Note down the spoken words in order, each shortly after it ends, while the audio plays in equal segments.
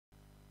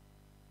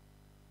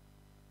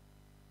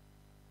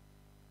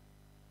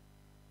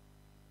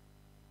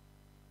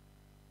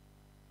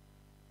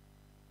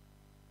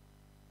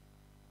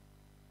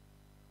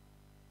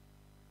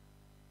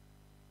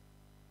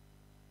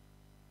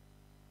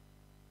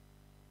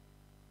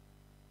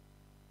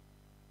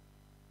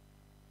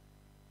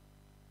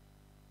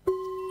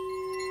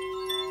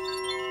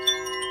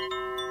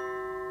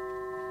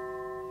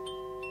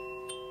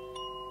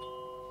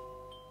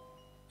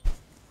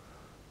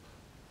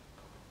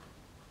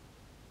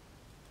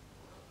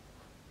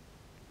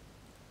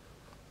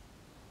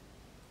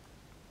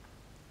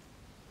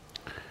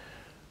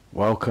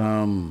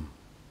Welcome,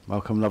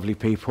 lovely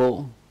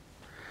people.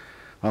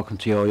 Welcome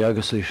to your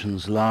Yoga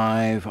Solutions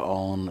Live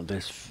on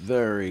this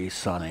very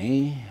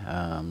sunny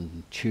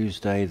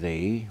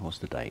Tuesday, what's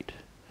the date?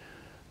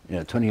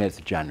 28th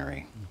of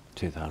January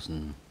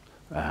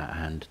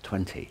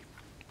 2020.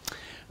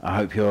 I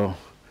hope you're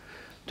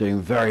doing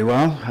very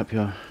well. Hope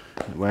you're,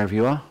 wherever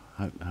you are,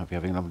 hope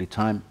you're having a lovely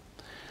time.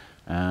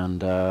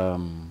 And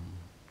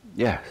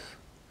yes,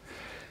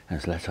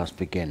 let us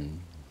begin.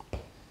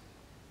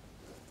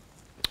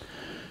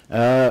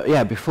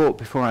 Before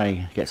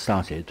I get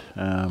started,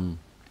 I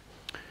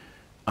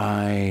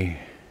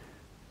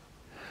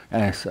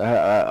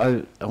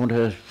want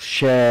to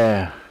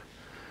share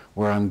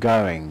where I'm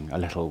going a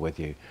little with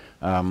you.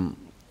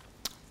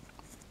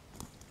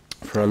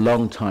 For a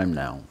long time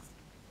now,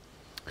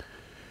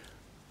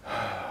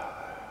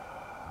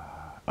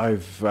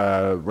 I've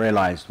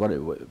realized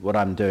what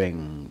I'm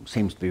doing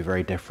seems to be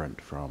very different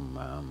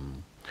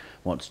from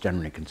what's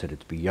generally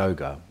considered to be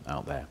yoga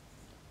out there.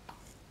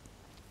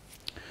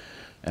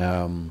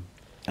 And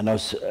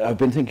I've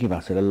been thinking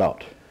about it a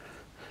lot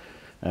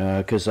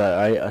because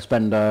I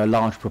spend a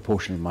large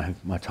proportion of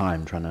my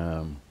time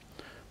trying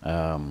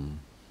to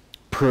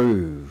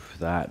prove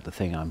that the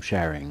thing I'm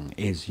sharing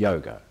is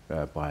yoga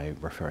by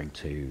referring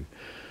to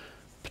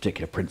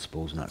particular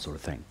principles and that sort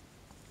of thing.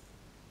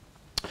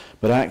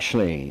 But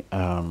actually,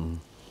 I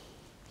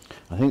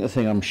think the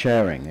thing I'm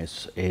sharing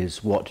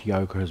is what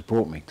yoga has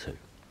brought me to.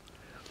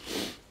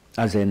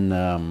 As in,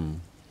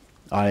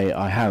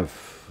 I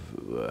have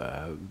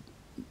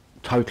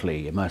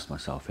totally immersed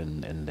myself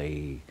in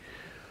the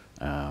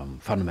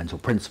fundamental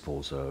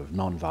principles of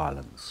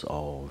non-violence,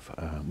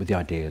 with the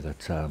idea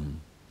that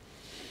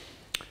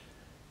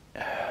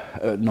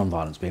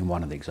non-violence being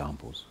one of the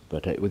examples,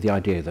 but with the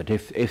idea that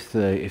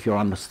if your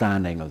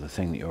understanding of the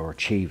thing that you're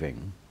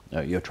achieving,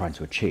 you're trying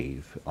to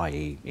achieve,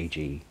 i.e.,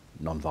 e.g.,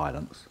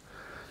 non-violence,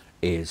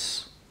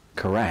 is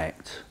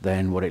correct,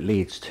 then what it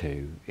leads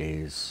to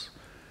is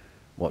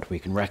what we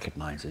can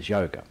recognize as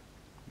yoga,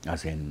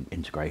 as in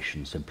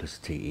integration,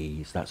 simplicity,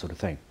 ease, that sort of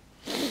thing.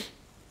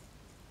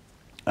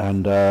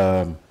 And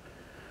so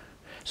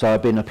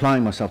I've been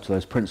applying myself to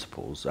those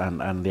principles,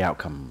 and the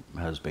outcome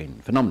has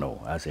been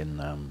phenomenal, as in,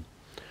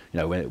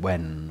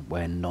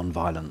 when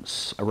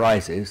non-violence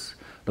arises,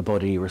 the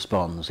body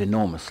responds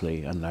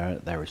enormously, and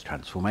there is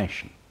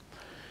transformation,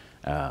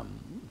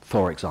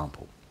 for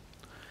example.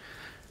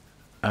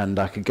 And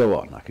I could go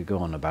on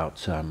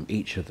about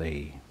each of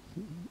the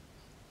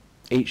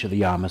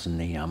yamas and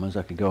niyamas.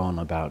 I could go on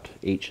about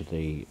each of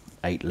the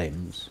 8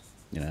 limbs,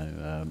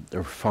 the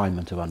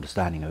refinement of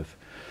understanding of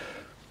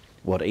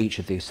what each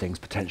of these things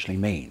potentially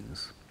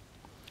means.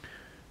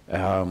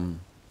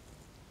 In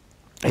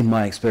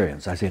my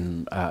experience, as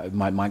in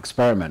my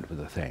experiment with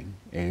the thing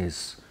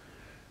is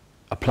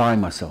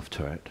applying myself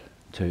to it,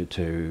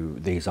 to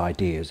these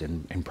ideas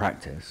in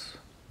practice,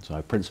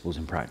 so principles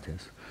in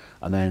practice,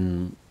 and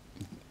then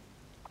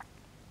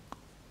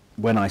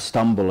when I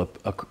stumble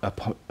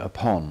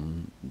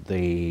upon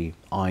the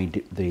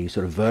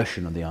sort of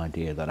version of the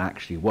idea that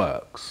actually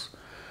works,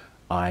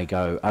 I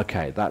go,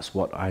 okay, that's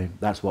what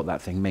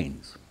that thing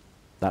means.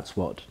 That's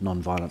what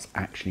non-violence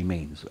actually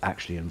means,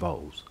 actually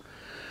involves.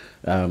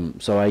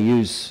 So I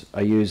use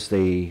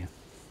the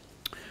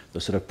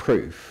sort of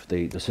proof,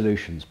 the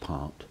solutions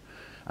part,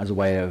 as a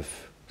way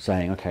of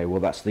saying, okay,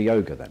 well, that's the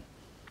yoga then.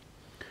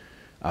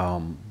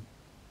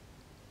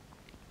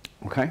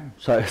 Okay,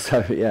 so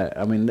yeah,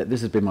 I mean,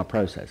 this has been my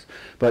process.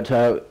 But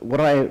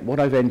what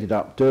I've ended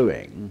up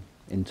doing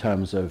in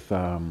terms of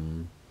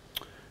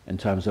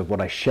what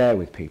I share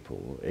with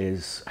people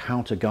is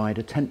how to guide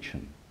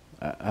attention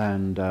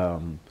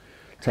and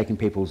taking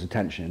people's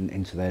attention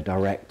into their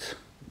direct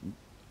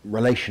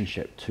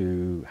relationship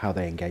to how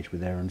they engage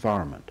with their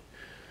environment,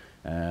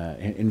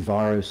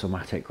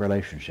 envirosomatic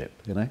relationship,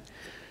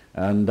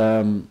 And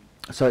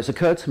so it's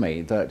occurred to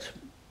me that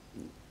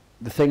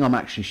the thing I'm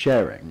actually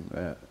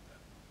sharing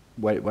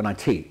when I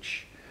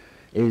teach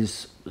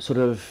is sort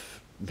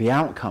of the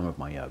outcome of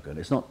my yoga.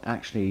 It's not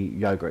actually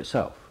yoga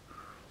itself.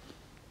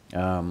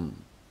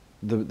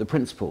 The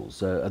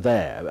principles are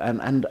there,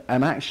 and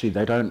actually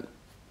they don't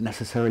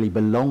necessarily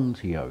belong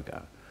to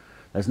yoga.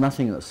 There's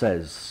nothing that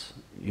says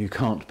you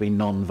can't be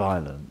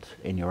non-violent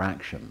in your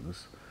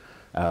actions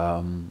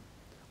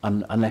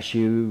unless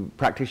you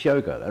practice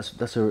yoga.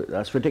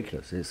 That's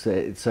ridiculous. It's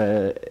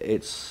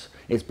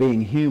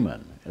being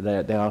human.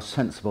 There are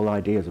sensible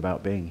ideas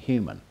about being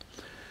human.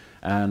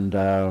 And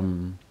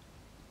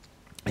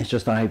it's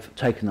just I've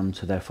taken them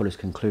to their fullest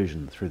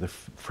conclusion through the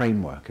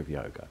framework of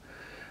yoga.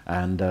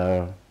 And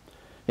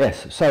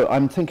yes, so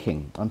I'm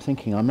thinking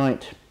I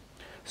might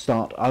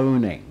start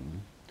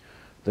owning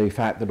the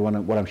fact that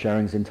what I'm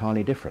sharing is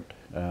entirely different.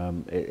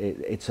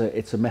 It's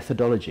a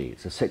methodology.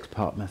 It's a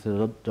 6-part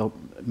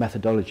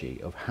methodology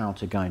of how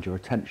to guide your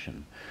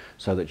attention,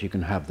 so that you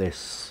can have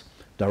this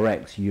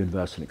direct,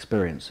 universal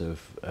experience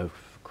of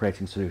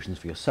creating solutions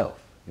for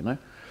yourself.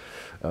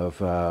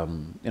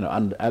 you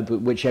know,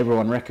 which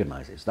everyone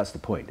recognises. That's the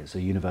point. It's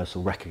a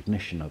universal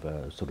recognition of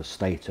a sort of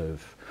state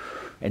of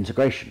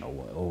integration, or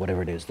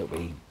whatever it is that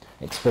we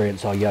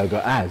experience our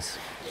yoga as.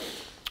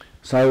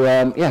 So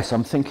yes,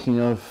 I'm thinking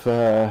of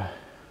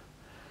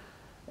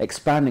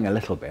expanding a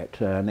little bit,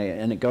 and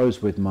it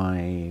goes with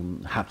my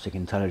haptic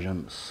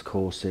intelligence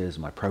courses,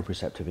 my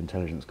proprioceptive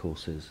intelligence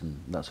courses,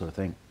 and that sort of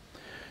thing.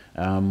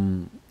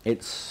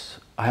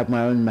 I have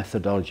my own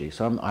methodology,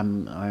 so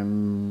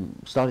I'm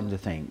starting to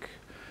think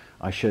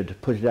I should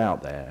put it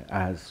out there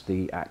as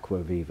the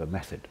Acquaviva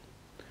method.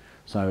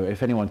 So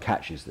if anyone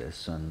catches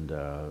this and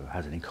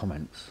has any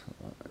comments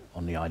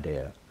on the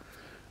idea,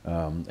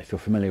 if you're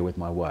familiar with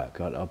my work,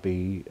 I'll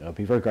be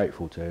very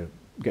grateful to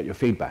get your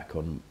feedback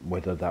on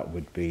whether that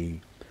would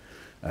be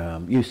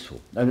useful.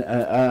 And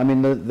I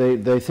mean,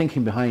 the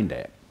thinking behind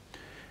it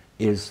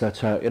is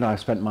that you know, I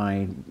spent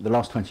the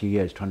last 20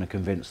 years trying to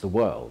convince the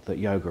world that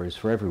yoga is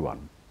for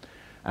everyone,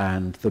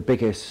 and the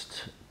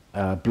biggest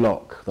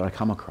block that I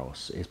come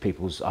across is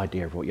people's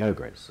idea of what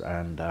yoga is,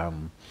 and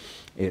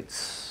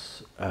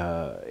it's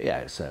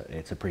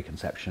a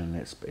preconception.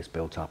 It's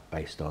built up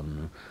based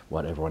on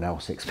what everyone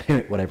else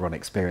what everyone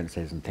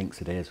experiences and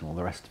thinks it is, and all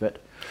the rest of it.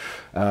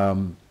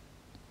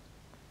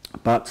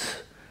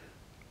 But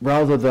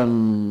rather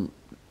than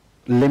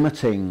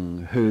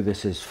limiting who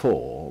this is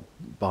for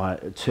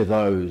to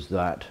those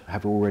that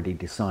have already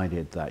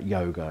decided that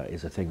yoga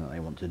is a thing that they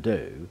want to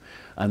do,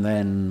 and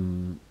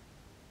then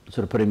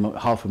sort of putting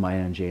half of my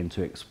energy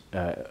into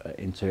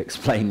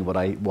explaining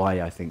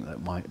why I think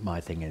that my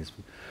thing is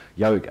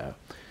yoga,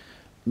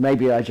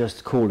 maybe I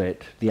just call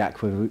it the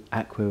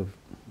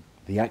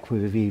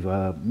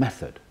Acquaviva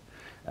method.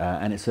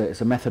 And it's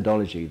a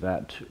methodology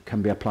that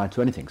can be applied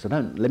to anything. So I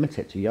don't limit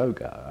it to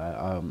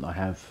yoga. I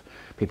have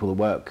people that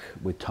work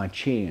with Tai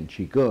Chi and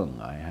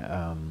Qigong.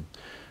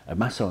 A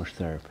massage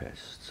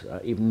therapist,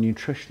 even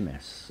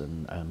nutritionists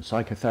and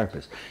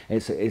psychotherapists.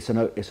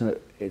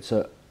 It's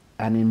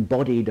an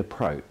embodied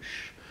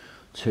approach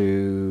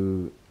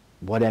to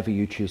whatever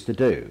you choose to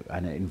do,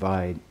 and it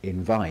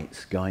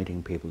invites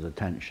guiding people's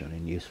attention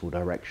in useful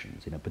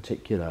directions in a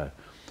particular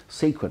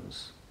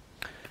sequence.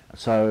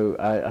 So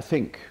I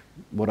think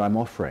what I'm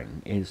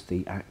offering is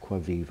the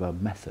Acquaviva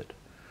method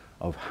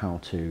of how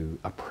to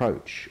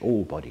approach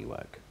all body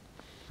work.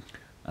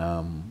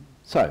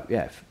 So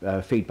yeah,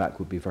 feedback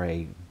would be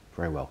very,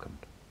 very welcomed.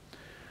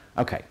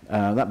 Okay,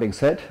 that being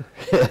said,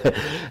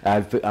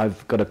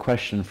 I've got a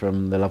question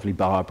from the lovely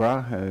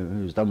Barbara,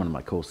 who's done one of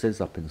my courses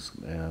up in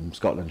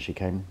Scotland. She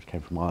came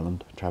from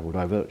Ireland, travelled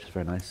over, which is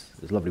very nice.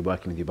 It was lovely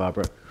working with you,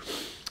 Barbara.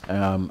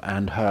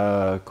 And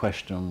her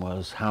question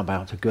was, how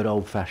about a good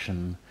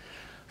old-fashioned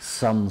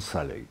sun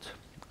salute,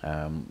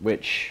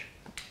 which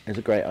is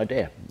a great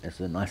idea. It's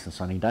a nice and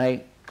sunny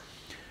day.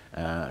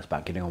 It's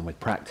about getting on with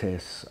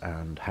practice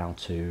and how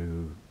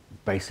to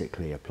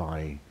basically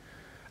apply.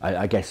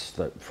 I guess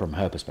that from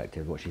her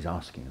perspective, what she's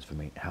asking is for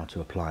me how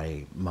to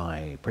apply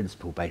my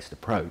principle-based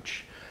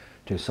approach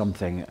to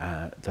something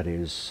that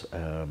is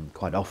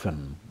quite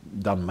often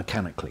done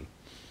mechanically,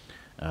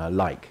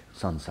 like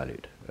sun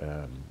salute.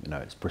 You know,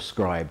 it's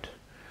prescribed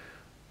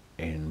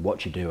in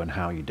what you do and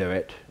how you do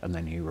it, and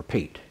then you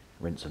repeat,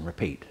 rinse and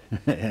repeat,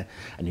 and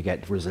you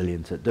get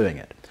resilient at doing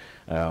it.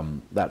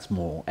 That's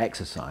more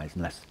exercise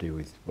and less to do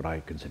with what I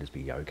consider to be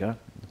yoga.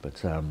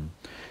 But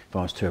if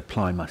I was to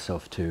apply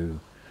myself to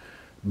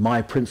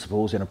my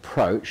principles in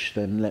approach,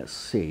 then let's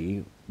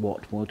see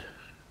what would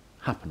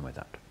happen with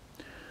that.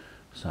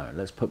 So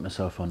let's put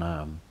myself on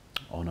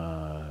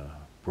a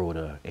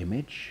broader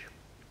image.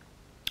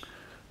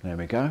 There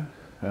we go.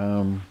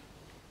 Will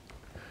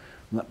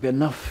that be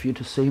enough for you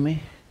to see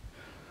me?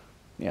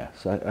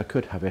 Yes, I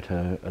could have it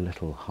a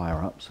little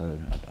higher up so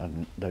I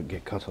don't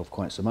get cut off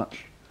quite so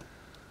much.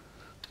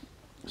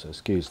 So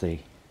excuse the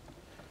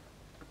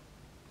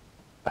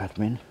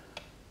admin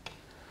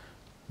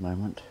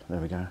moment. There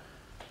we go.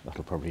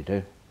 That'll probably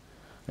do.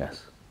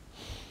 Yes.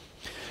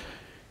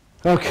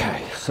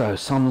 Okay, so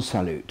sun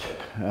salute.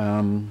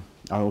 I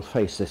will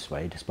face this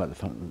way despite the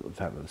fact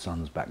that the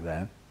sun's back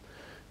there.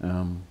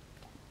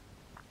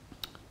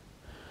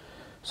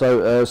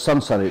 So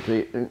sun salute,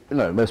 you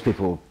know, most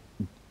people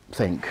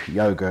think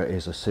yoga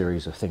is a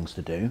series of things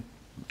to do.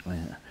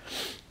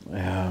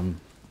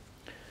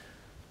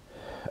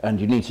 And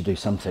you need to do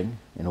something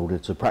in order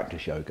to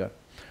practice yoga.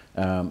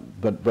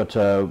 But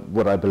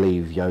what I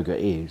believe yoga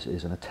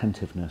is an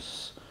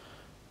attentiveness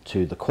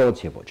to the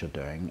quality of what you're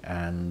doing,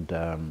 and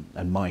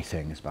my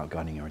thing is about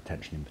guiding your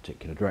attention in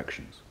particular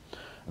directions.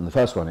 And the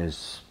first one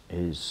is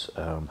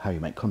how you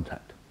make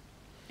contact.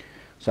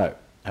 So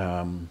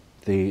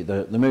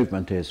the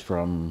movement is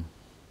from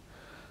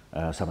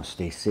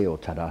samasthiti or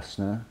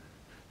tadasana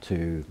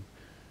to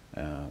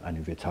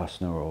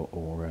anuvitasana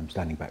or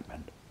standing back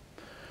bend.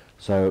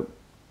 So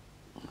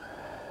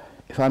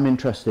if I'm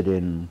interested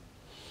in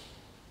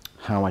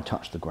how I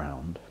touch the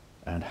ground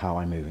and how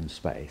I move in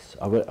space,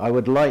 I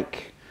would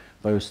like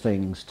those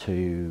things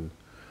to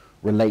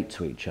relate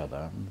to each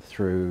other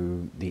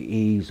through the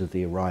ease of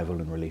the arrival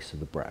and release of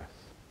the breath.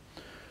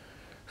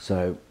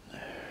 So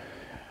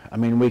I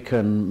mean, we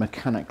can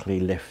mechanically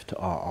lift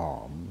our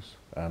arms,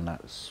 and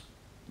that's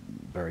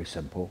very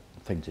simple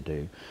thing to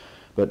do.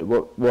 But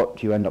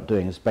what you end up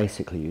doing is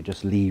basically you're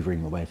just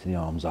levering the weight of the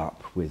arms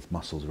up with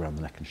muscles around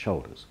the neck and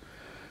shoulders.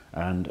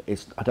 And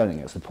I don't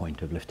think it's the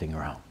point of lifting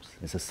your arms.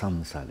 It's a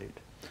sun salute.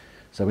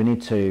 So we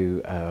need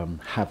to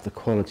have the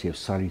quality of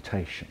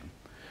salutation.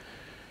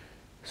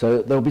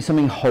 So there'll be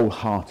something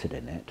wholehearted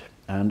in it.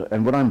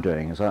 And what I'm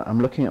doing is I'm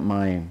looking at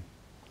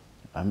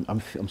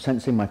I'm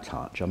sensing my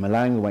touch. I'm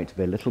allowing the weight to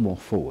be a little more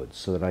forwards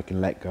so that I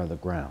can let go of the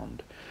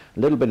ground. A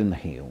little bit in the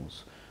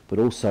heels, but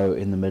also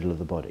in the middle of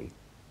the body.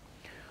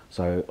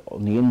 So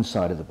on the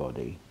inside of the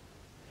body,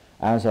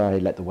 as I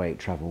let the weight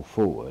travel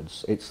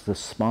forwards, it's the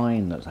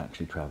spine that's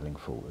actually travelling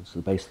forwards,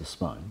 the base of the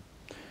spine,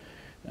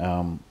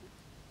 and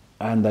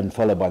then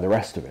followed by the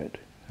rest of it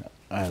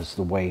as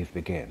the wave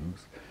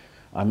begins.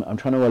 I'm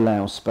trying to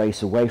allow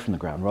space away from the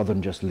ground rather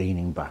than just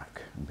leaning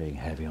back and being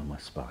heavy on my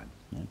spine.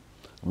 Yeah?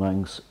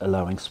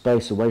 Allowing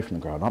space away from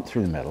the ground, up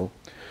through the middle.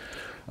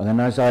 And then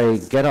as I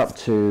get up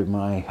to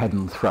my head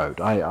and throat,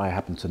 I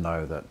happen to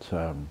know that,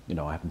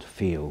 I happen to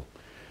feel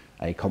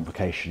a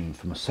complication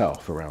for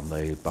myself around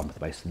the bump of the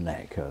base of the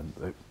neck.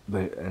 And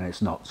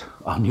it's not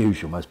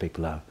unusual. Most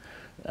people are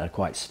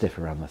quite stiff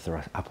around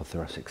the upper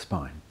thoracic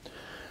spine.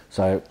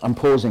 So I'm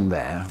pausing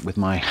there with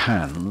my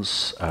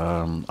hands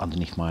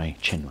underneath my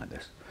chin like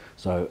this.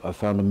 So I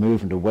found a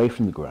movement away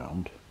from the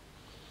ground,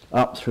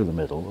 up through the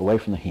middle, away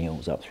from the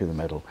heels, up through the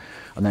middle.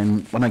 And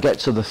then when I get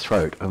to the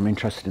throat, I'm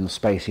interested in the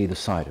space either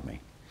side of me.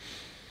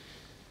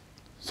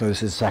 So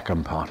this is the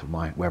second part of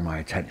where my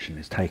attention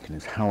is taken,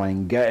 is how I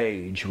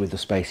engage with the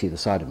space either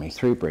side of me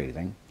through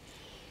breathing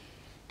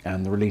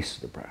and the release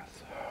of the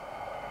breath.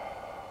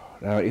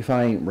 Now, if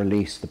I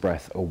release the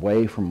breath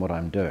away from what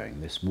I'm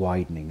doing, this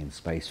widening in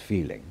space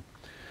feeling,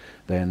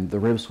 then the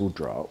ribs will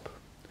drop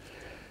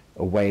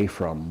away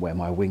from where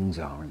my wings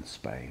are in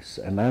space.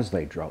 And as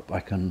they drop,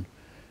 I can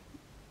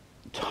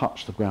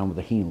touch the ground with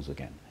the heels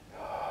again.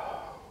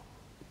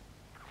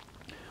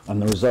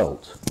 And the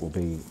result will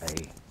be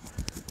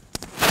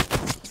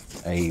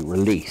a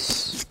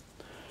release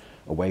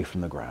away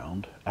from the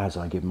ground as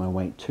I give my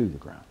weight to the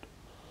ground.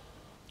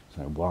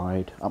 So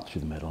wide, up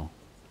through the middle,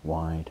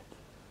 wide,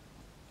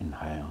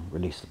 inhale,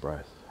 release the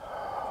breath.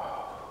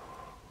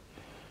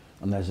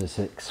 And there's this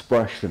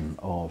expression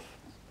of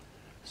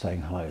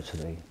saying hello to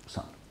the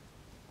sun.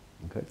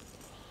 Okay.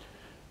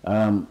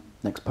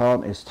 Next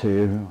part is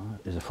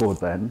a forward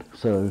bend.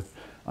 So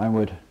I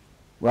would,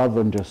 rather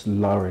than just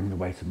lowering the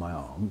weight of my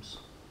arms,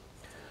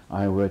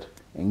 I would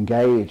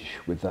engage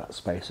with that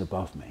space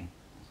above me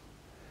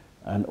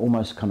and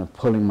almost kind of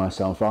pulling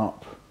myself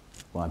up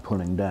by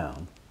pulling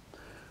down.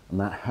 And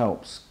that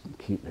helps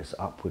keep this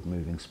upward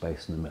moving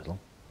space in the middle.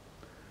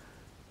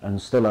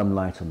 And still I'm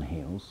light on the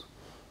heels,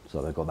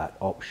 so they've got that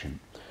option.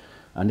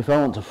 And if I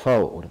want to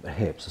fold at the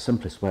hips, the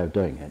simplest way of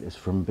doing it is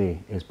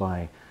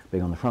by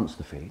being on the fronts of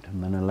the feet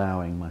and then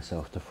allowing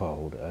myself to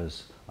fold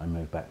as I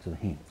move back to the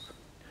heels.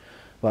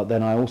 But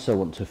then I also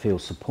want to feel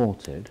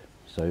supported,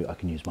 so I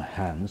can use my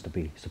hands to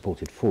be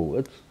supported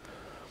forwards,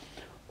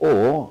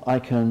 or I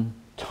can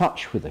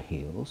touch with the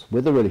heels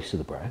with the release of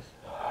the breath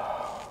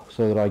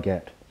so that I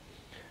get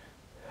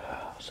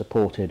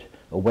supported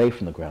away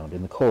from the ground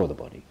in the core of the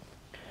body.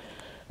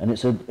 And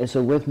it's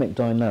a rhythmic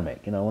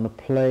dynamic. I want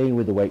to play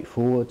with the weight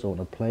forwards, I want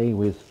to play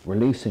with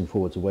releasing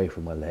forwards away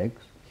from my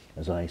legs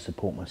as I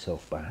support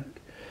myself back.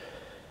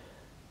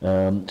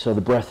 So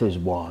the breath is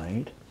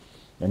wide,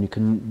 and you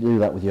can do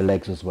that with your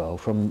legs as well.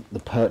 From the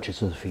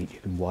purchase of the feet, you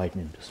can widen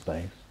into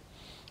space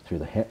through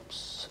the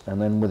hips, and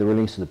then with the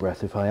release of the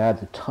breath, if I add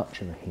the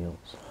touch of the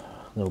heels,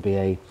 there'll be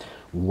a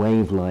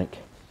wave-like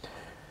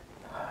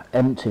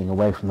emptying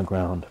away from the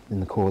ground in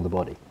the core of the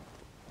body.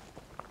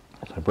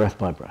 So breath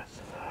by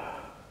breath.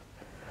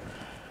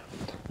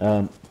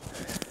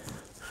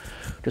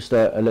 Just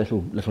a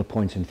little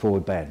point in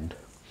forward bend.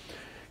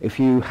 If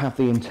you have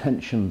the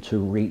intention to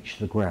reach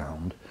the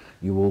ground,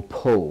 you will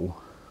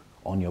pull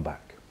on your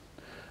back.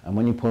 And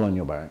when you pull on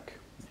your back,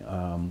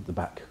 the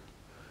back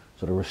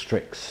sort of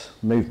restricts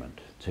movement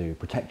to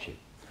protect you.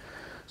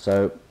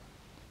 So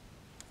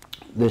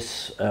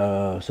this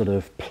sort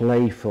of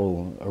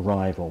playful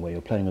arrival where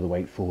you're playing with the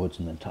weight forwards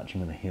and then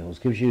touching with the heels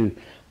gives you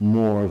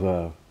more of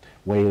a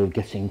way of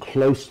getting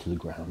close to the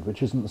ground,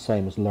 which isn't the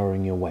same as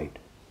lowering your weight.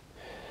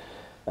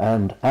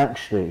 And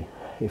actually,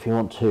 if you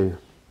actually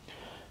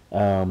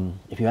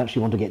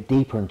want to get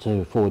deeper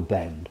into forward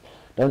bend,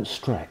 don't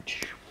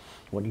stretch.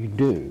 What you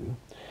do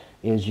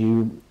is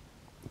you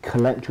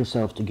collect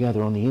yourself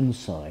together on the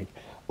inside,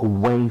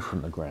 away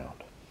from the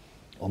ground,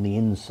 on the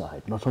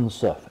inside, not on the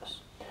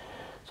surface.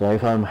 So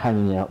if I'm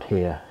hanging out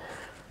here,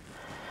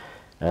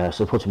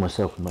 supporting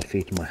myself with my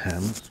feet and my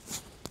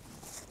hands,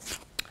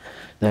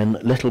 then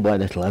little by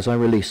little, as I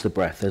release the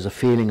breath, there's a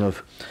feeling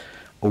of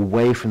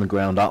away from the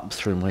ground, up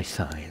through my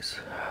thighs.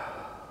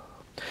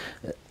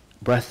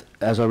 Breath,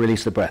 as I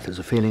release the breath, there's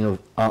a feeling of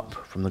up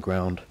from the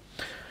ground,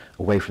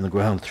 away from the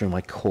ground, through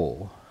my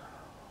core.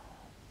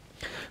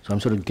 So I'm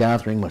sort of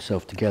gathering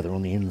myself together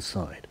on the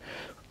inside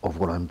of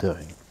what I'm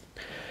doing.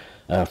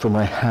 from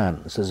my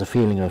hands. There's a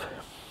feeling of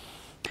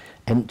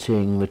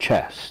emptying the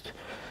chest.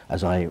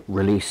 As I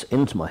release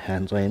into my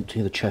hands, I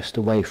empty the chest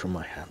away from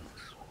my hands.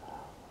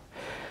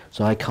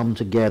 So I come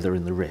together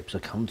in the ribs, I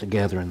come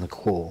together in the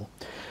core,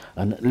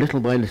 and little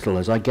by little,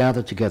 as I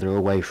gather together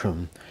away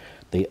from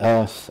the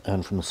earth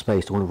and from the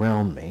space all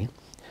around me,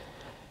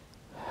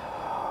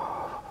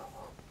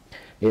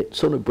 it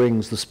sort of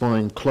brings the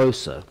spine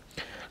closer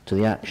to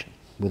the action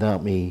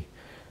without me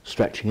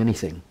stretching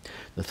anything.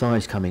 The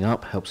thighs coming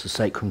up helps the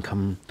sacrum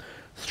come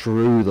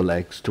through the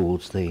legs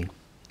towards the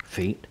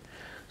feet,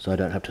 so I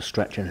don't have to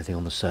stretch anything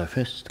on the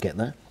surface to get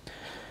there.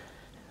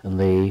 And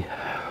the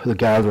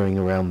gathering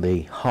around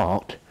the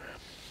heart,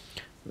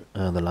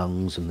 the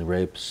lungs and the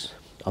ribs,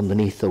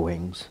 underneath the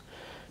wings,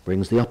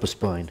 brings the upper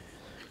spine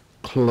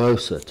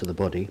closer to the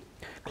body,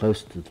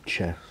 closer to the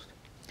chest,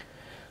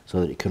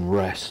 so that it can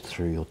rest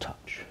through your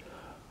touch.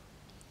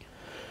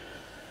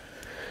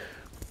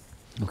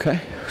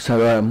 Okay,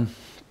 so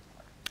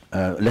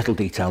a little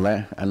detail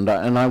there, and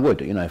I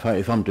would, you know,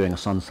 if I'm doing a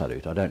sun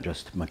salute, I don't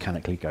just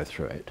mechanically go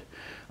through it.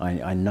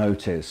 I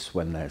notice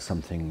when there's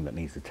something that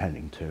needs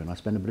attending to, and I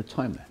spend a bit of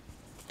time there.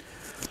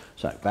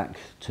 So back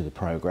to the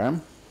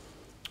program.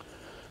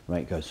 The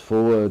weight goes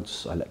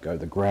forwards, I let go of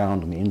the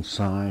ground on the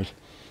inside,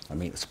 I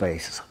meet the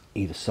space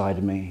either side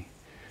of me,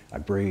 I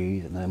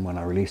breathe, and then when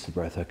I release the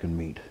breath I can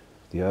meet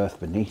the earth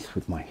beneath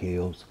with my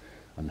heels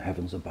and the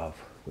heavens above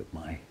with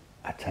my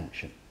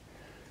attention.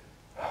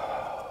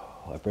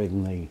 I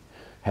bring the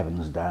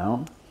heavens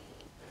down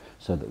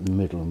so that the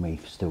middle of me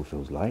still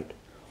feels light,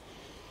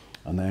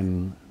 and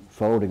then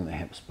folding the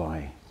hips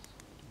by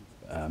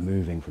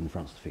moving from the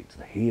fronts of the feet to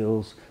the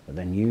heels, but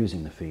then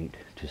using the feet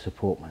to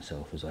support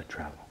myself as I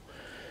travel.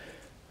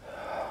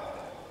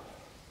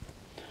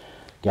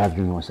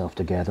 Gathering myself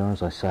together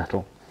as I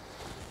settle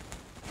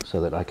so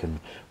that I can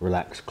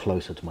relax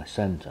closer to my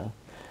center,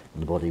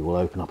 and the body will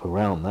open up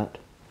around that,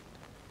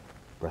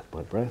 breath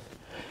by breath.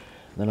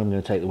 Then I'm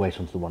going to take the weight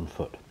onto the one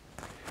foot.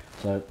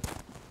 So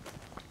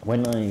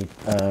when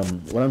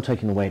I'm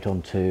taking the weight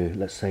onto,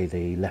 let's say,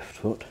 the left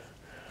foot,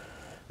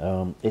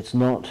 it's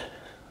not,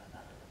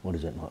 what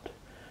is it not?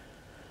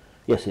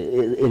 Yes, it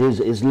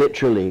is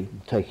literally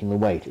taking the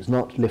weight. It's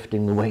not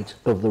lifting the weight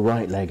of the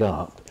right leg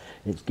up,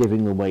 it's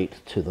giving the weight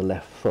to the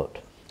left foot,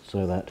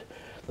 so that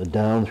the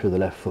down through the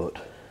left foot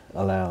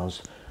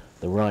allows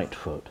the right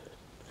foot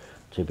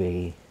to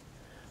be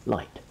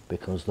light,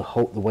 because the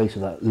weight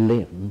of that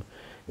limb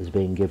is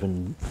being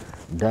given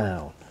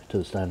down to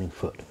the standing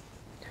foot.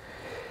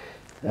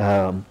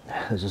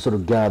 There's a sort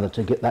of gather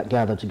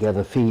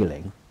together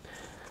feeling.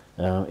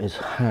 Is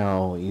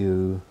how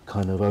you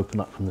kind of open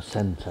up from the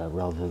center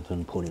rather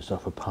than pull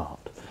yourself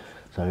apart.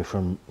 So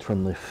from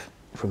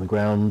the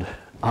ground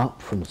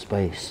up, from the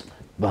space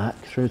back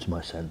through to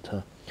my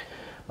center,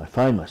 I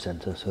find my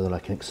center so that I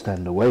can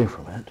extend away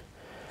from it,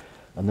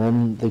 and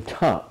then the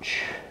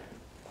touch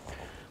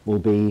will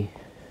be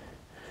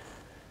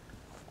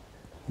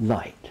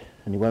light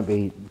and it won't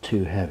be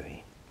too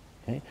heavy.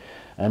 Okay?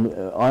 And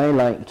I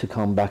like to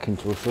come back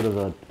into a sort of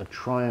a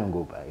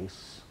triangle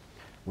base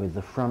with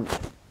the front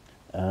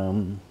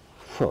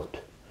foot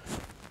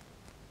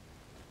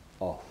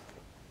off.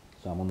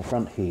 So I'm on the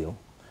front heel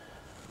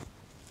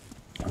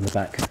and the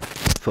back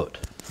foot,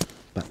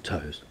 back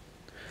toes.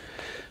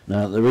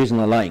 Now the reason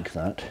I like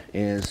that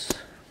is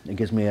it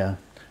gives me a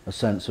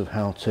sense of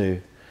how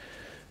to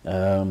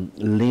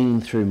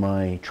lean through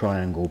my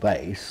triangle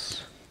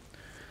base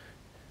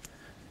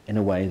in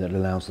a way that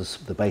allows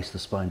the base of the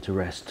spine to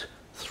rest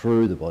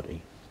through the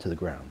body to the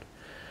ground,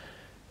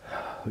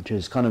 which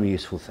is kind of a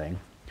useful thing,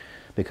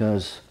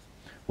 because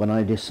when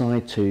I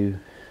decide to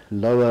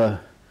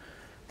lower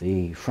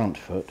the front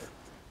foot,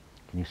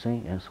 can you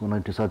see? Yes, when I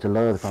decide to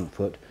lower the front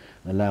foot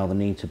and allow the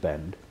knee to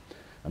bend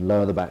and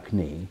lower the back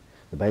knee,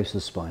 the base of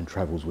the spine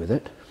travels with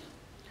it,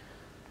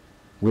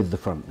 with the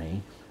front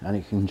knee, and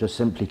it can just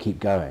simply keep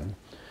going.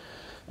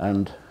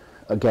 And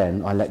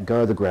again, I let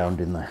go of the ground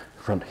in the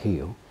front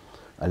heel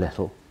a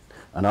little,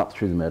 and up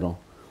through the middle,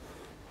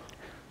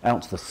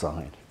 out to the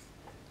side,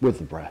 with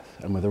the breath.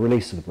 And with the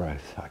release of the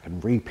breath, I can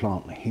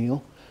replant the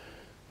heel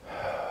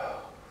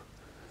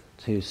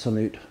to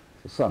salute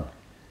the sun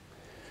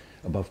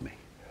above me.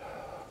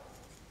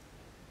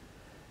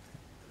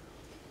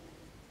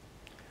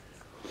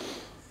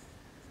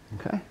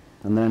 Okay,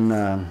 and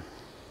then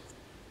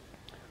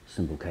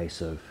simple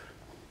case of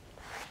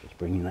just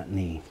bringing that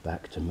knee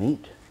back to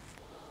meet,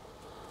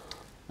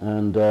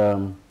 and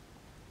so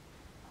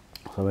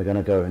we're going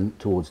to go in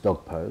towards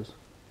dog pose.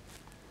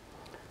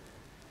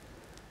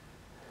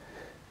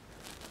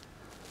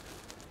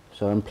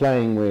 So I'm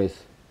playing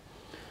with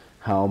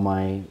how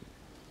my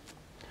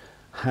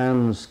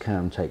hands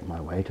can take my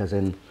weight, as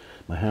in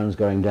my hands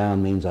going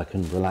down means I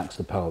can relax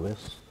the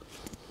pelvis,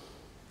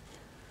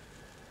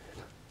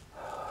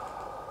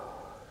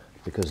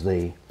 because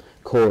the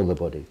core of the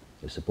body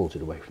is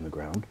supported away from the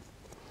ground,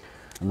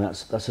 and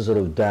that's a sort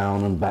of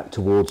down and back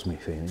towards me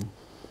feeling.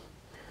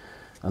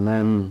 And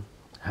then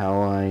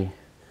how I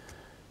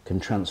can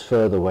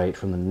transfer the weight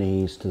from the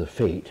knees to the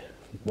feet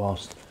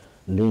whilst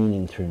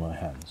leaning through my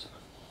hands.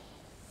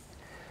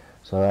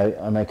 So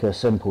I make a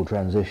simple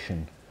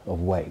transition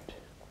of weight,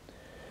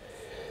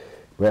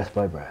 breath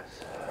by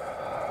breath.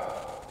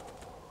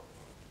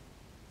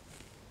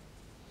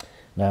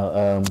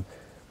 Now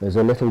there's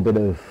a little bit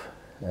of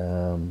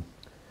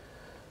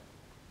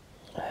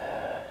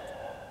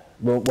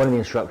well, one of the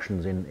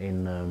instructions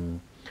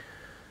in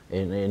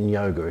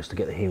yoga is to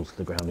get the heels to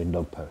the ground in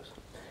dog pose.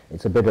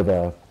 It's a bit of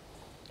a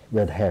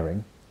red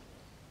herring.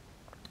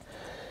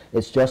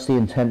 It's just the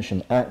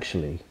intention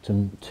actually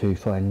to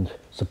find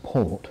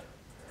support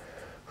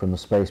from the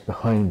space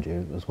behind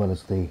you as well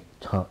as the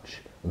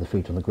touch of the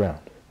feet on the ground.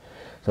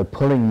 So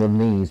pulling the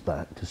knees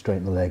back to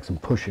straighten the legs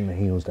and pushing the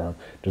heels down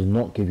does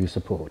not give you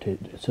support. It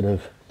sort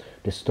of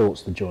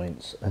distorts the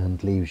joints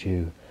and leaves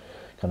you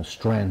kind of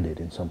stranded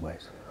in some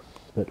ways.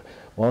 But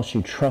whilst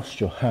you trust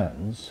your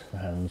hands, the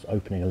hands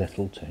opening a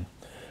little to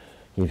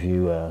give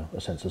you a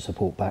sense of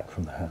support back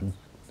from the hands,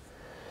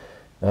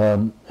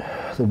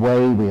 the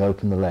way we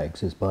open the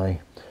legs is by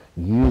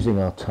using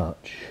our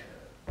touch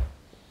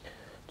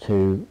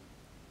to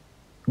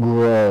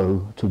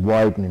grow, to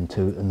widen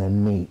into, and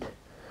then meet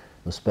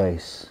the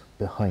space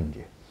behind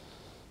you.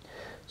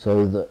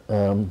 So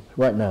that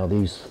right now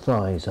these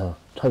thighs are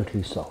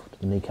totally soft.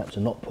 The kneecaps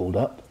are not pulled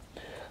up,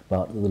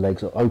 but the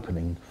legs are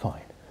opening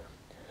fine.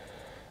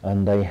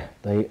 And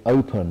they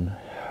open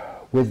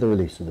with the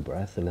release of the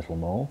breath a little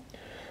more,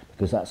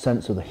 because that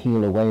sense of the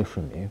heel away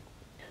from you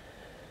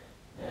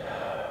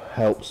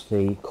helps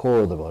the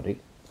core of the body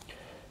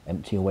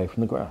empty away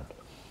from the ground.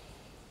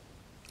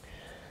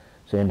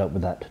 So you end up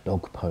with that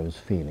dog pose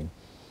feeling.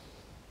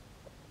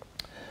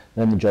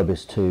 Then the job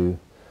is to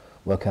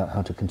work out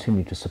how to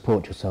continue to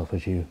support yourself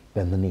as you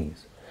bend the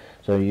knees.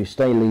 So you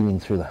stay leaning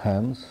through the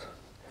hands,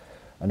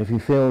 and if you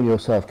feel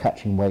yourself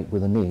catching weight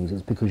with the knees,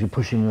 it's because you're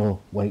pushing your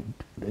weight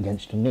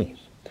against your knees.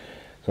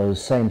 So the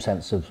same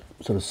sense of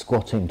sort of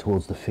squatting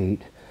towards the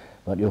feet,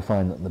 but you'll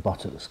find that the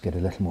buttocks get a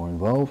little more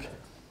involved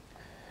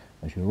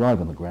as you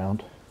arrive on the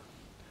ground.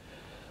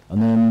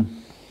 And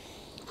then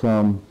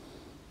from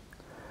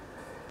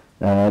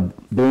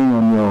being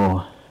on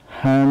your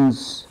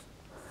hands,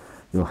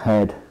 your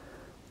head,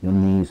 your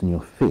knees and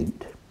your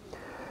feet,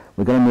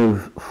 we're going to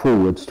move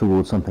forwards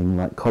towards something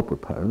like cobra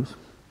pose,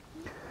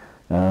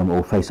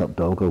 or face-up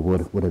dog, or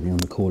whatever you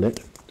want to call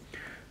it.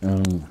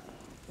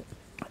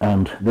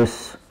 And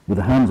this, with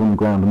the hands on the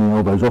ground and the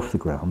elbows off the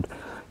ground,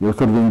 you're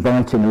sort of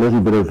inviting a little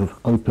bit of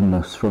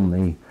openness from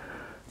the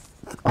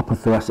upper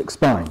thoracic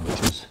spine, which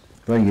is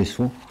very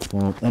useful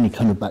for any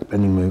kind of back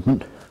bending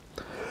movement.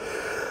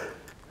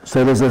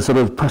 So there's a sort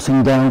of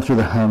pressing down through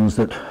the hands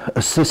that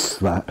assists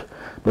that,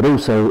 but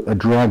also a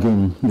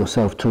dragging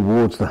yourself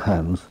towards the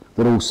hands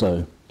that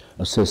also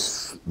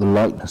assists the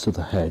lightness of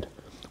the head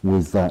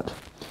with that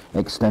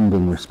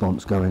extending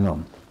response going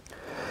on.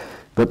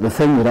 But the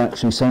thing that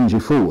actually sends you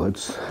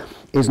forwards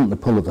isn't the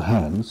pull of the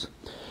hands,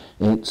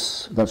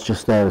 that's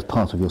just there as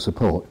part of your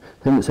support.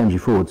 The thing that sends you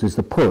forwards is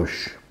the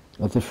push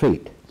of the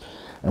feet.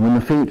 And when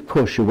the feet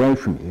push away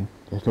from you,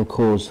 it'll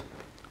cause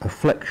a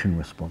flexion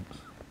response.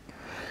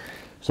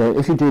 So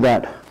if you do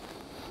that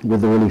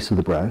with the release of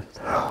the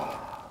breath,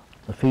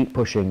 the feet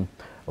pushing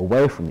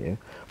away from you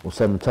will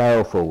send the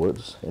tail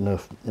forwards in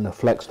a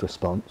flexed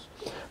response.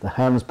 The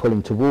hands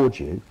pulling towards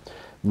you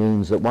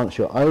means that once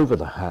you're over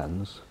the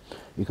hands,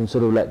 you can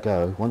sort of let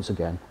go, once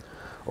again,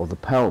 of the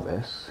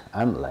pelvis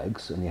and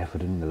legs, and the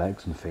effort in the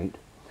legs and feet,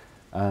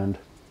 and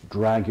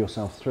drag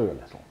yourself through a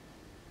little.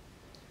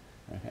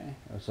 Okay,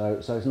 so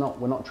it's not,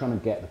 we're not trying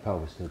to get the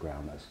pelvis to the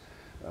ground,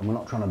 and we're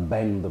not trying to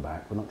bend the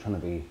back, we're not trying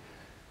to be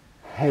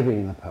heavy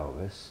in the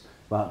pelvis,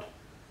 but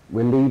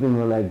we're leaving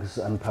the legs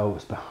and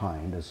pelvis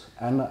behind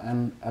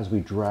as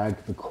we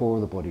drag the core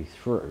of the body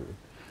through.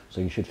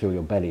 So you should feel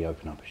your belly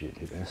open up as you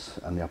do this,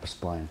 and the upper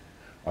spine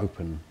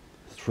open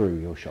through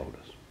your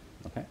shoulders.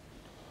 Okay.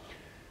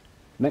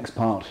 Next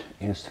part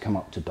is to come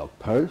up to dog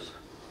pose.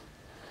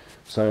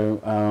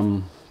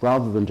 So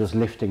rather than just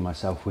lifting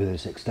myself with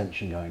this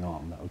extension going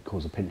on, that would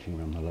cause a pinching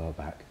around the lower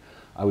back,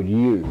 I would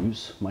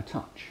use my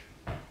touch.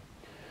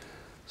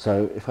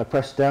 So if I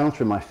press down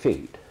through my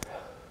feet,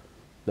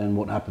 then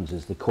what happens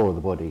is the core of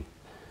the body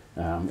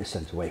is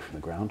sent away from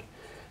the ground,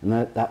 and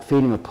that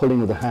feeling of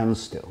pulling of the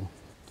hands still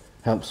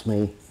helps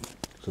me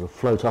sort of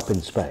float up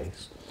in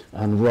space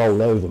and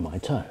roll over my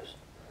toes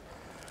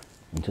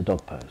into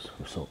dog pose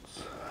of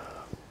sorts.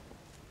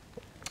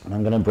 And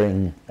I'm going to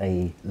bring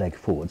a leg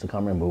forwards. I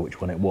can't remember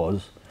which one it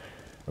was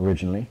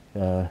originally.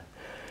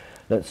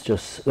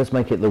 Let's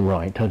make it the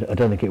right. I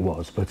don't think it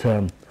was, but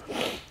so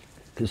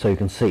you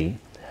can see.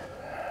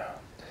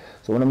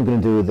 So what I'm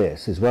going to do with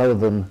this is, rather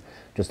than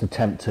just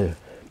attempt to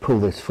pull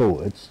this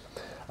forwards,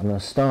 I'm going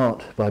to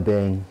start by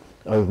being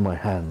over my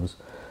hands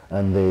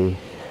and the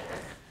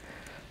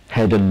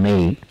head and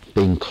knee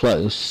being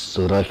close,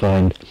 so that I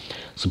find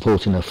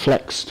support in a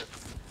flexed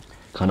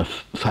kind of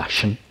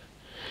fashion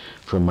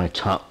from my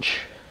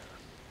touch.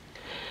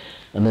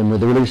 And then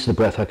with the release of the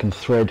breath, I can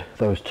thread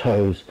those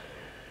toes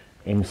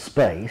in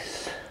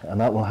space, and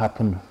that will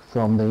happen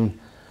from the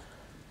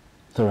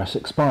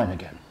thoracic spine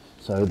again.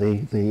 So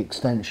the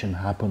extension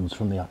happens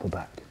from the upper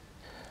back,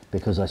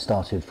 because I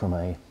started from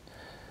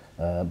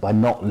by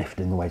not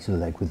lifting the weight of the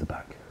leg with the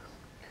back.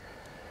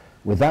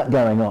 With that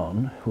going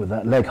on, with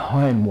that leg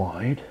high and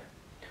wide,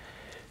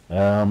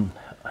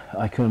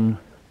 I can,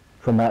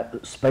 from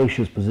that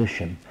spacious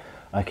position,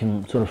 I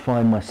can sort of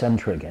find my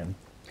centre again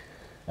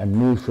and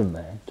move from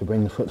there to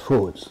bring the foot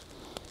forwards.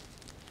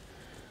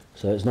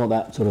 So it's not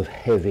that sort of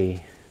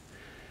heavy,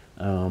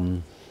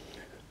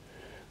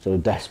 sort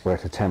of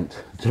desperate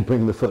attempt to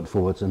bring the foot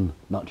forwards and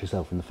nut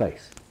yourself in the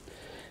face.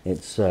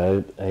 It's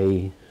a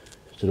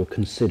sort of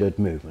considered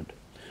movement.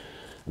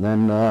 And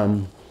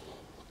then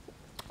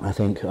I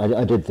think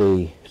I did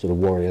the sort of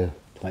warrior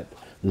type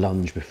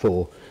lunge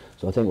before,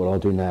 so I think what I'll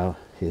do now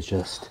is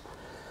just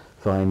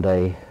find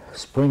a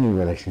springing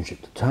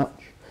relationship to touch.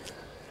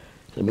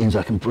 So it means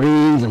I can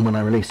breathe, and when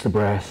I release the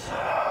breath,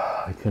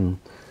 I can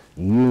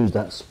use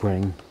that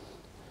spring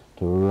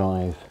to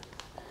arrive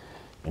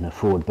in a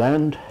forward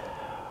bend.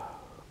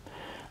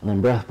 And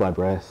then breath by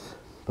breath,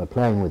 by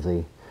playing with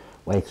the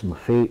weights of my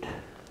feet,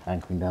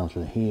 anchoring down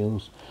through the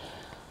heels,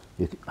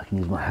 I can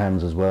use my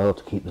hands as well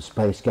to keep the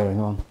space going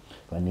on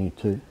if I need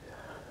to.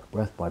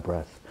 Breath by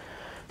breath,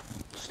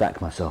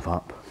 stack myself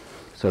up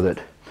so that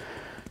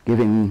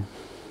giving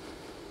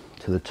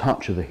to the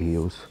touch of the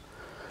heels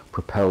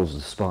propels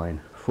the spine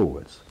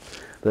forwards.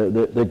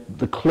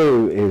 The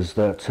clue is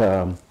that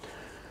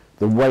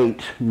the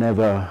weight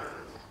never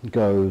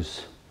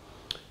goes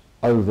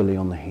overly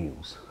on the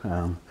heels.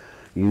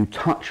 You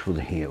touch with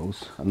the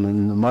heels, and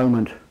then the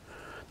moment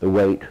the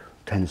weight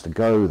tends to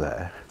go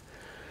there,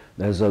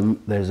 there's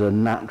a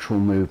natural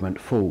movement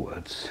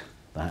forwards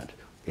that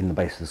in the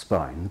base of the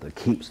spine that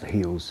keeps the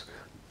heels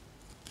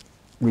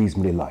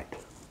reasonably light.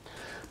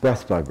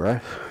 Breath by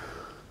breath.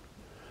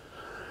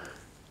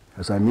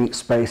 As I meet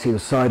space either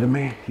side of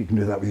me, you can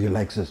do that with your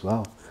legs as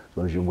well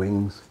as your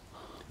wings.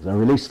 As I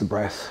release the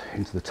breath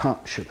into the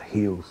touch of the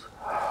heels,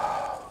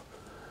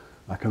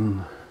 I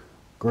can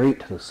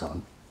greet the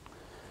sun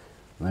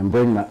and then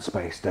bring that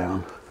space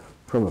down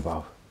from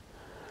above,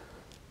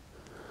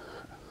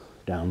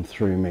 down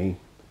through me,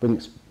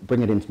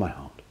 bring it into my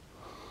heart.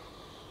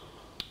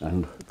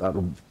 And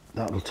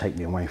that'll take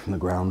me away from the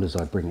ground as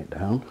I bring it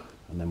down,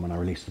 and then when I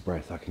release the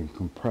breath I can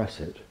compress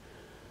it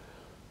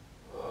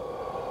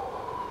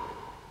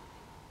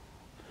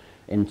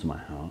into my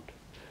heart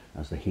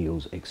as the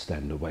heels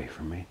extend away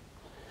from me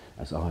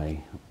as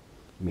I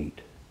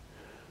meet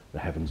the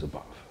heavens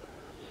above.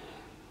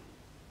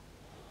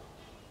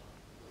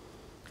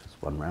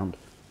 That's one round,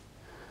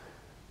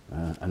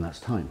 and that's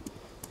time.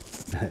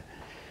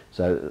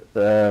 So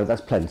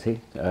that's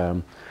plenty.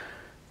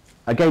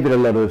 I gave it a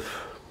lot of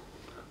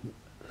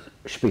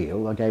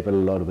spiel, I gave it a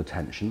lot of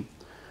attention,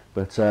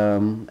 but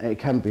it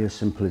can be as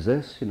simple as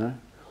this, you know.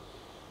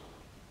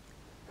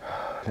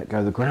 Let go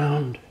of the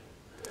ground,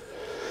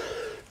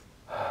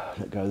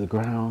 let go of the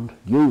ground,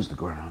 use the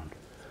ground.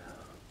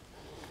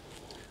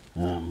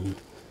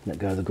 Let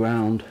go of the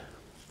ground,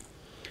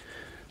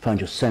 find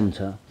your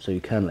centre so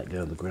you can let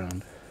go of the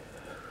ground,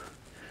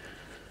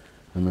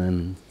 and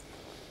then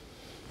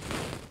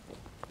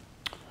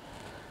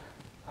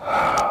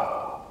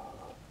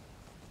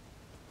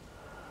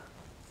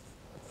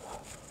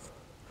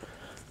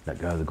let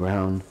go of the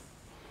ground,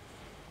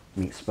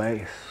 meet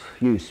space,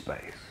 use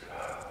space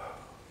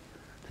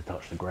to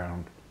touch the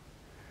ground,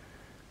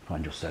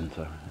 find your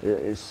centre.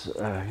 It's,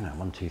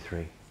 1, 2,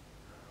 3.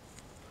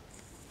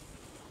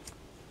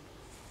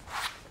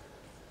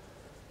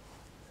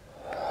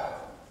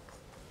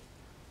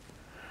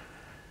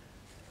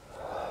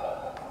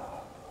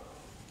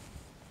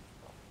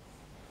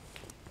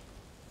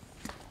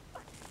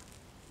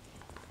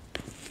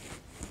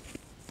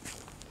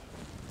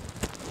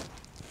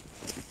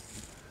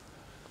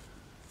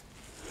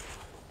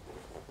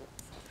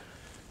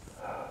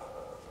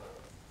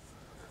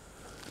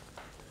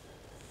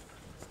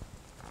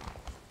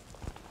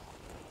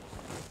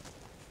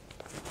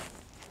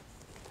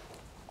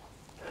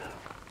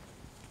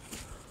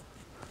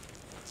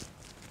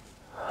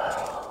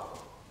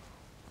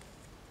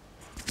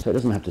 So it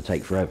doesn't have to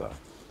take forever.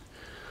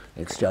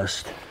 It's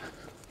just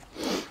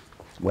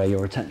where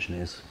your attention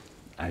is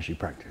as you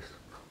practice.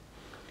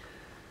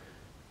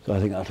 So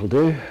I think that'll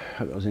do.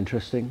 Hope that was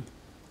interesting.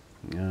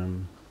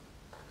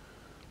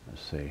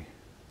 Let's see.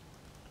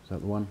 Is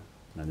that the one?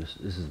 No, this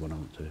is the one I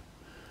want to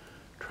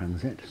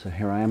transit. So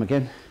here I am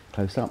again,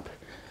 close up.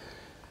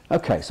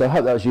 Okay, so I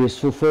hope that was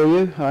useful for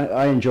you.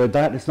 I enjoyed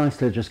that. It's nice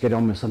to just get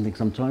on with something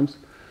sometimes.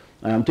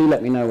 Do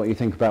let me know what you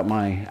think about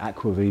my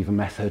Acquaviva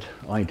method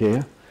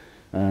idea.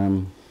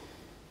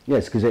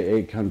 Yes, because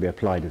it can be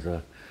applied as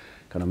a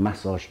kind of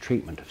massage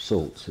treatment of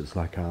sorts. It's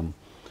like, and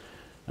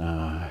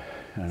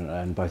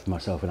both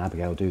myself and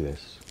Abigail do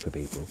this for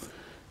people,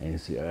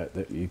 is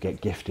that you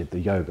get gifted the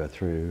yoga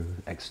through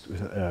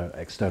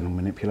external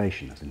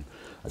manipulation, as in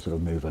I sort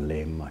of move a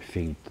limb, I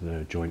feed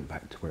the joint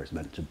back to where it's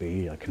meant to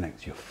be, I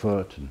connect to your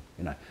foot,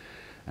 and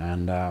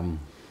and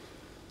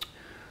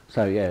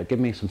so yeah, give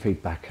me some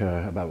feedback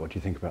about what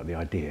you think about the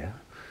idea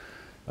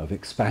of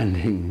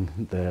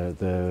expanding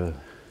the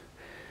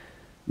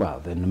well,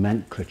 the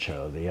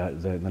nomenclature,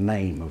 the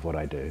name of what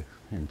I do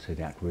into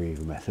the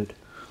Acquaviva method.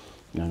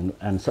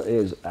 And so it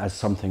is as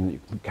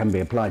something that can be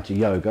applied to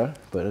yoga,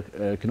 but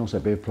it can also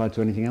be applied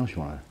to anything else you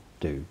want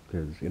to do.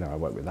 Because, you know, I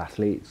work with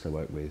athletes, I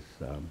work with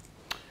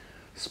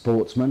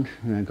sportsmen,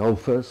 you know,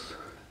 golfers,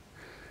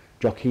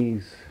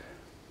 jockeys,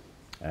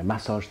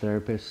 massage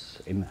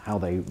therapists, in how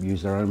they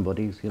use their own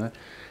bodies. You know,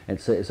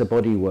 it's a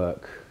body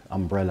work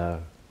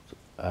umbrella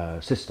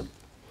system.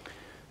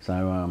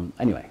 So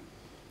anyway.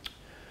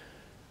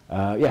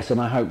 Yes, and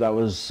I hope that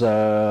was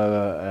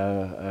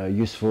a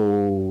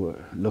useful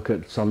look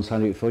at Sun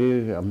Salute for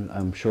you.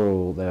 I'm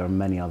sure there are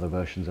many other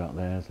versions out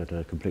there that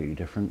are completely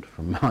different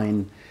from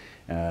mine,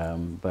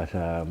 but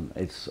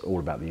it's all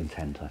about the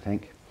intent, I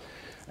think.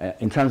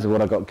 In terms of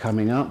what I've got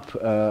coming up,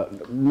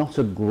 not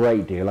a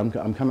great deal. I'm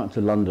coming up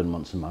to London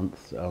once a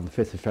month. On the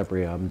 5th of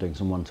February, I'm doing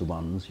some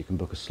one-to-ones. You can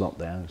book a slot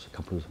there. There's a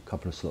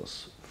couple of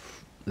slots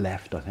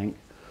left, I think,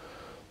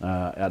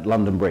 at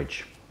London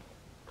Bridge.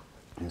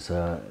 It's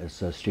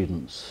a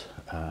student's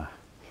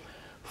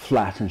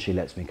flat, and she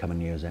lets me come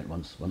and use it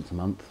once a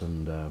month.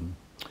 And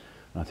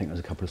I think there's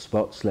a couple of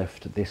spots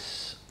left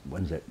this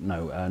Wednesday.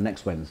 No,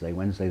 next Wednesday.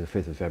 Wednesday the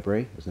 5th of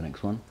February is the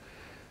next one.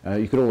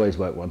 You could always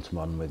work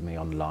one-to-one with me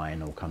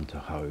online, or come to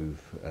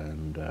Hove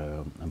and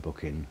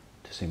book in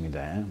to see me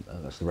there.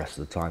 That's the rest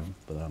of the time,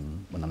 but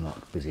when I'm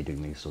not busy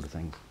doing these sort of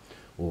things,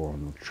 or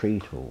on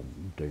retreat, or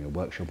doing a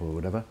workshop or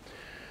whatever.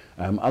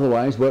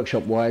 Otherwise,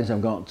 workshop-wise,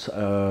 I've got.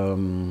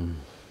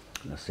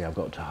 Let's see, I've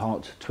got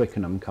Heart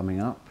Twickenham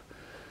coming up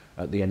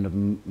at the end of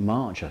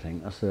March, I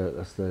think. That's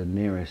the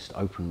nearest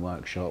open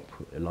workshop,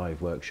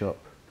 live workshop.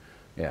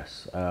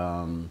 Yes.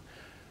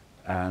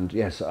 And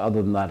yes,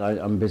 other than that,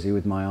 I'm busy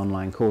with my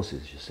online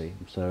courses, you see.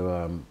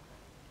 So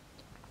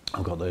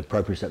I've got the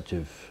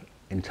proprioceptive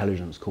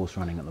intelligence course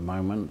running at the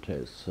moment.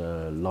 It's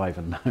live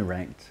and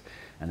direct,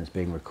 and it's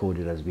being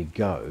recorded as we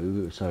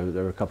go. So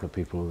there are a couple of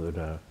people that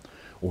are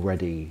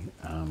already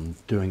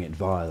doing it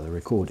via the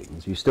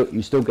recordings. You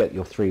still get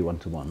your 3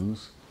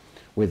 one-to-ones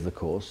with the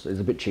course.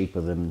 It's a bit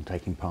cheaper than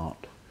taking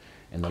part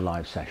in the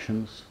live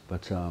sessions,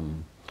 but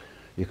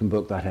you can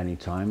book that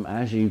anytime,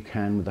 as you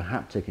can with the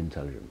haptic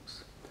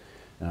intelligence.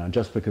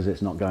 Just because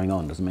it's not going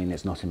on doesn't mean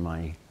it's not in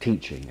my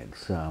teaching.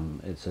 It's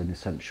an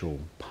essential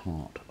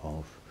part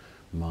of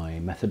my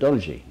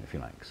methodology, if you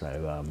like.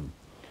 So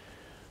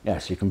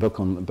yes, you can book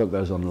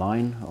those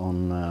online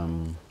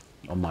on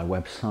my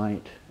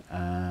website.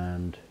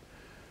 And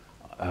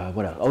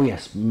what else? Oh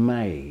yes,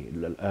 May,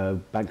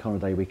 bank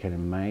holiday weekend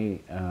in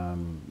May,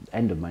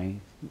 end of May,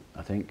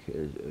 I think,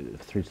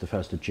 through to the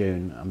 1st of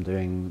June. I'm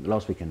doing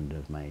last weekend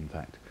of May, in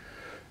fact.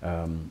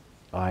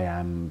 I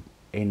am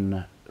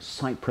in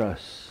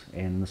Cyprus,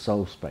 in the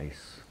Soul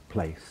Space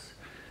place.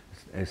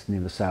 It's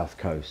near the south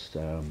coast,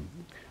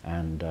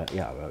 and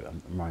yeah, it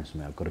reminds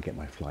me I've got to get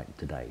my flight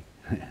today.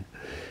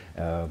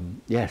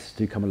 Yes,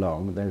 do come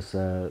along. There's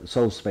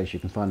Soul Space. You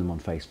can find them on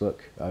Facebook.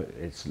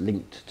 It's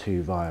linked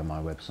to via my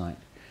website.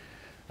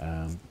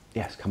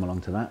 Yes, come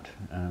along to that,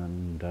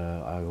 and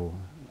I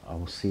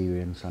will see you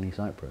in sunny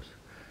Cyprus.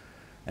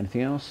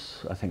 Anything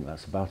else? I think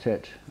that's about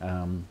it.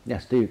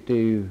 Yes,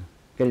 do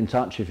get in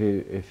touch if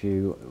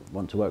you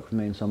want to work with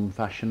me in some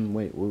fashion.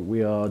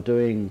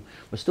 We're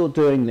still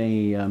doing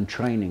the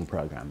training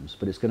programs,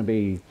 but it's going to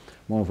be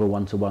more of a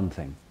one-to-one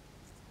thing.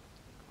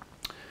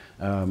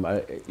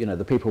 You know,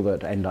 the people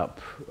that end up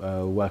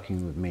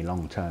working with me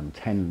long term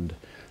tend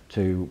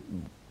to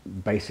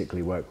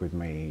basically work with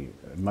me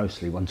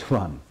mostly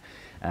one-to-one,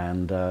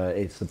 and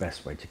it's the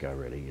best way to go,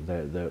 really.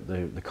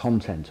 The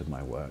content of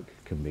my work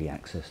can be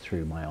accessed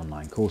through my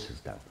online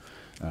courses now.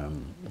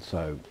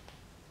 So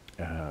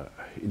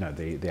you know,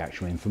 the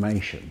actual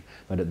information,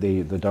 but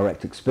the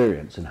direct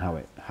experience and how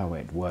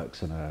it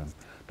works on a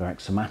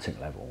direct somatic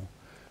level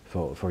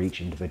for each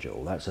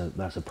individual, that's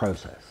a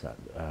process that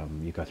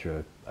you go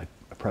through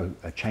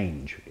a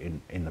change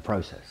in the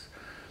process,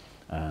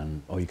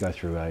 or you go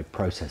through a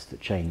process that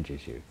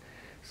changes you.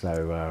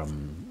 So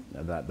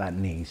that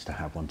needs to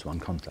have one-to-one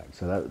contact.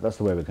 So that's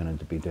the way we're going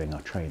to be doing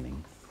our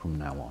training from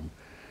now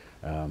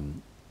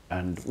on.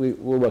 And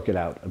we'll work it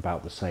out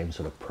about the same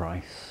sort of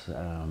price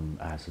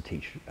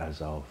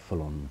as our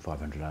full-on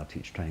 500-hour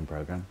teach training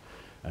program.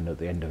 And at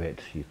the end of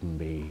it, you can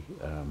be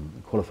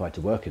qualified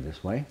to work in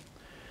this way.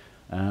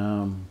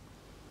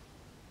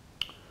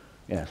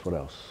 Yes, what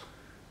else?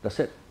 That's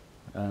it.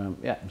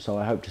 Yeah, so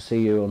I hope to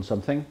see you on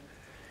something.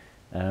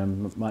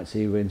 Might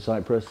see you in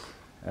Cyprus.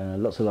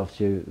 Lots of love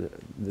to you.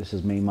 This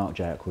is me, Marc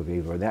J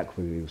Acquaviva, the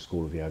Acquaviva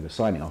School of Yoga,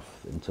 signing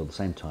off until the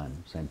same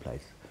time, same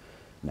place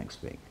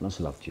next week. Lots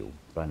of love to you all.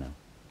 Bye now.